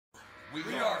We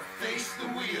are Face the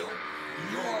Wheel.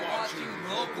 You are watching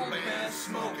local band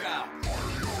Smokeout.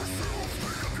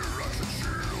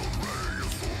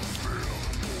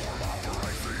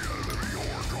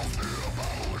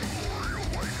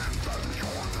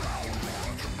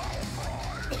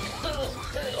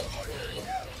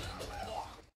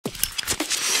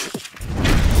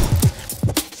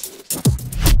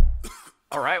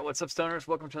 Alright, what's up, stoners?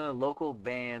 Welcome to the local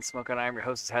band Smokeout. I'm your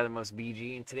host, Tyler Most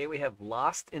BG, and today we have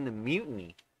Lost in the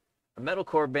Mutiny, a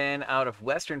metalcore band out of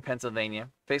western Pennsylvania.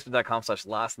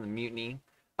 Facebook.com/Lost in the Mutiny.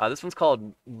 This one's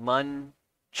called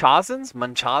Munchausens?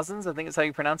 Munchausens, I think is how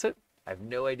you pronounce it. I have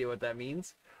no idea what that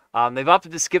means. They've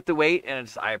opted to skip the wait,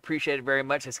 and I appreciate it very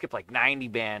much. They skipped like 90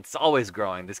 bands. It's always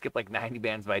growing. They skip like 90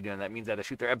 bands by doing that. That means that they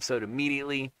shoot their episode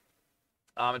immediately.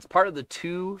 It's part of the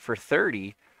 2 for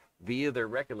 30 via their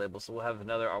record label, so we'll have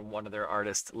another one of their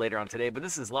artists later on today. But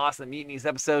this is Lost in the Mutiny's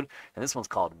episode, and this one's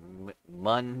called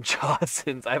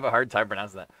Munchausens. I have a hard time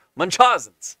pronouncing that.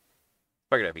 Munchausens.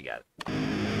 Fuck it up, you got it.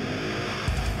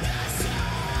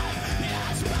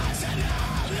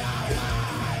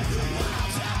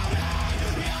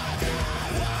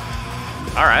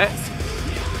 All right.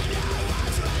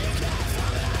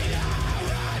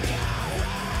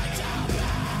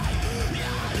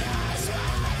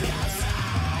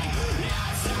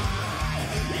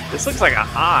 This looks like an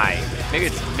I. Maybe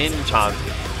it's Munchausens.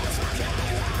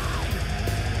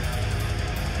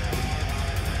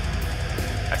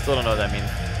 I still don't know what that means.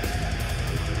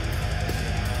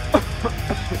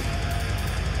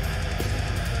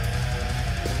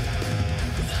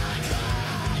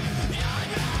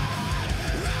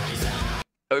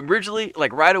 Originally,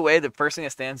 like right away, the first thing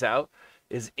that stands out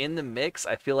is in the mix.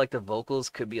 I feel like the vocals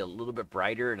could be a little bit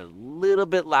brighter and a little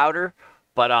bit louder.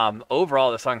 But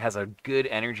overall, the song has a good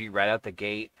energy right out the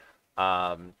gate.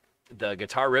 The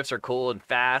guitar riffs are cool and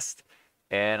fast.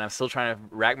 And I'm still trying to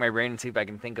rack my brain and see if I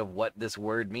can think of what this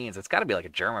word means. It's got to be like a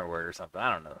German word or something.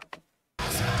 I don't know.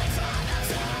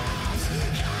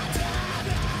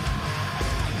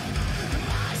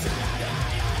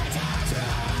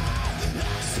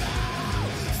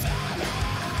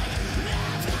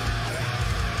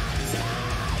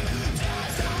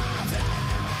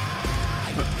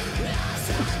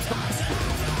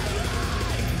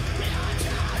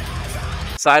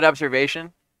 Side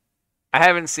observation, I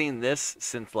haven't seen this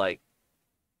since like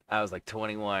I was like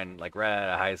 21, like right out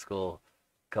of high school,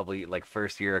 like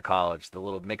first year of college. The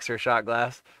little mixer shot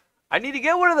glass. I need to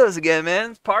get one of those again,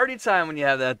 man. It's party time when you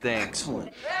have that thing.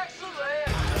 Excellent.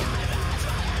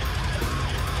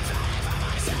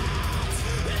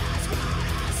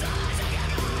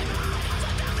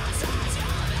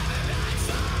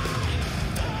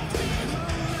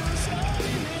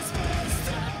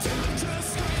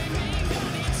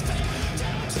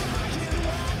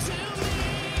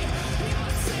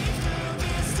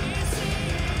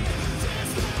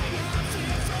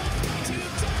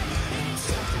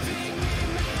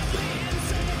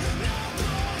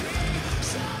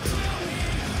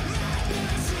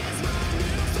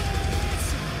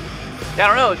 I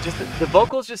don't know, just the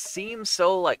vocals just seem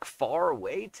so like far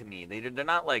away to me. They're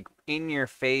not like in your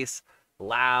face,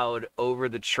 loud, over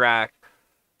the track.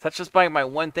 That's just my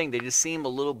one thing. They just seem a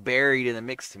little buried in the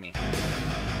mix to me.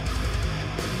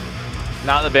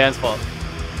 Not the band's fault.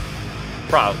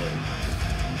 Probably.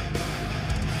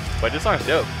 But this song's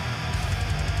dope.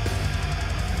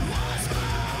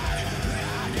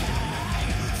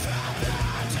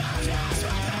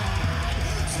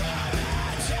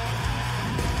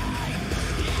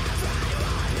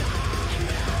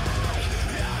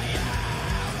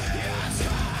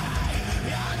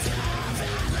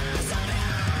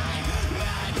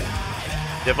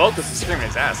 The vocals is screaming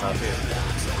his ass off here.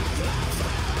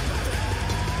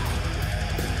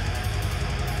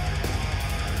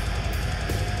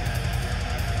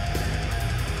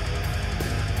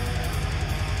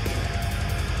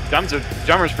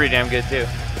 Drummer's pretty damn good too.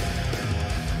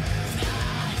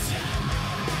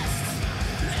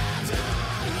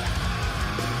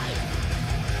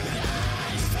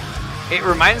 It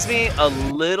reminds me a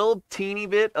little teeny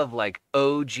bit of like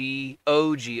OG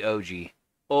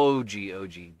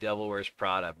Devil Wears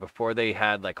Prada before they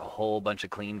had like a whole bunch of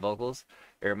clean vocals.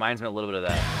 It reminds me a little bit of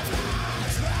that.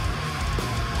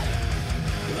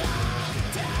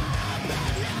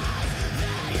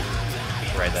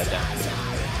 Write that down.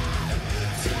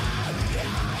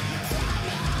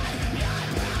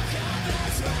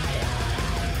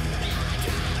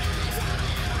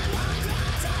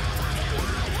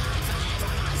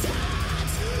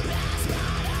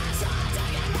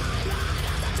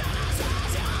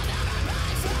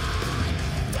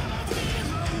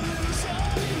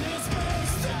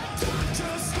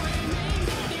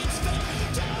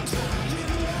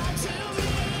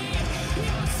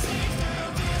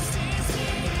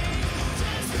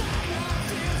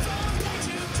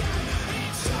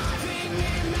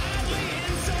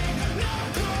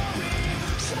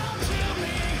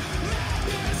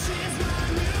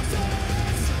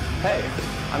 Hey,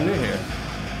 I'm new here.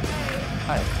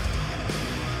 Hi.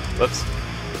 Whoops.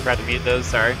 Forgot to mute those,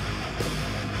 sorry.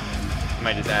 I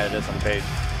might just add this on the page.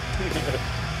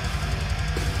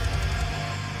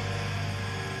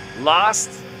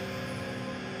 Lost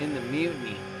in the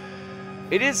Mutiny.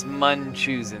 It is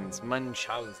Munchausens.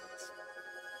 Munchausens.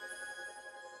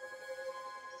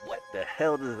 What the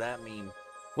hell does that mean?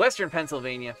 Western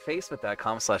Pennsylvania,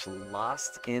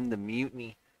 facebook.com/lost in the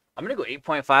mutiny. I'm going to go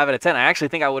 8.5 out of 10. I actually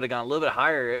think I would have gone a little bit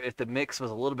higher if the mix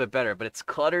was a little bit better, but it's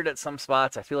cluttered at some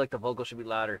spots. I feel like the vocal should be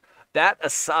louder. That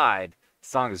aside, the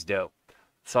song is dope.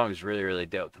 The song is really, really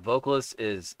dope. The vocalist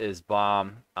is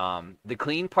bomb. The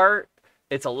clean part,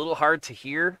 it's a little hard to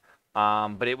hear,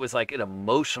 but it was like an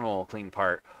emotional clean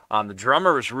part. The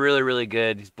drummer was really, really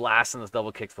good. He's blasting those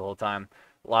double kicks the whole time.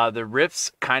 A lot of the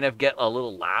riffs kind of get a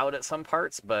little loud at some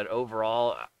parts, but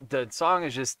overall, the song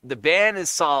is just, the band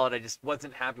is solid. I just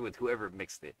wasn't happy with whoever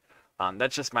mixed it.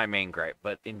 That's just my main gripe.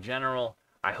 But in general,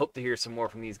 I hope to hear some more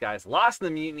from these guys. Lost in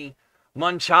the Mutiny,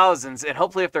 Munchausens, and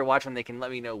hopefully if they're watching, they can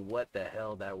let me know what the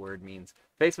hell that word means.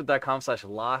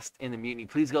 Facebook.com/lost in the mutiny.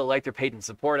 Please go like their page and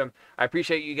support them. I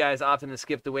appreciate you guys opting to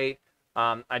skip the wait.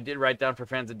 I did write down for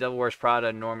fans of Devil Wears Prada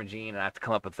and Norma Jean, and I have to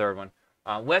come up with a third one.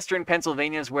 Western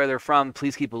Pennsylvania is where they're from.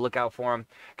 Please keep a lookout for them.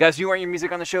 Guys, you want your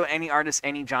music on the show? Any artist,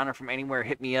 any genre from anywhere,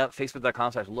 hit me up.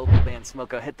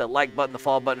 Facebook.com/localbandsmokeout. Hit the like button, the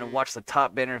follow button, and watch the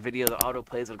top banner video. The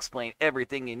autoplays will explain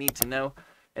everything you need to know.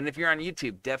 And if you're on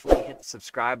YouTube, definitely hit the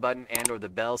subscribe button and or the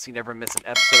bell so you never miss an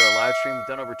episode or a live stream. We've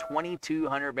done over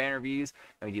 2,200 banner views,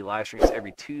 and we do live streams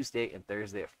every Tuesday and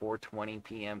Thursday at 4:20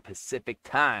 p.m. Pacific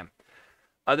time.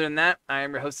 Other than that, I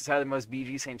am your hostess, Tyler Most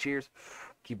BG, saying cheers,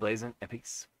 keep blazing, and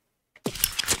peace.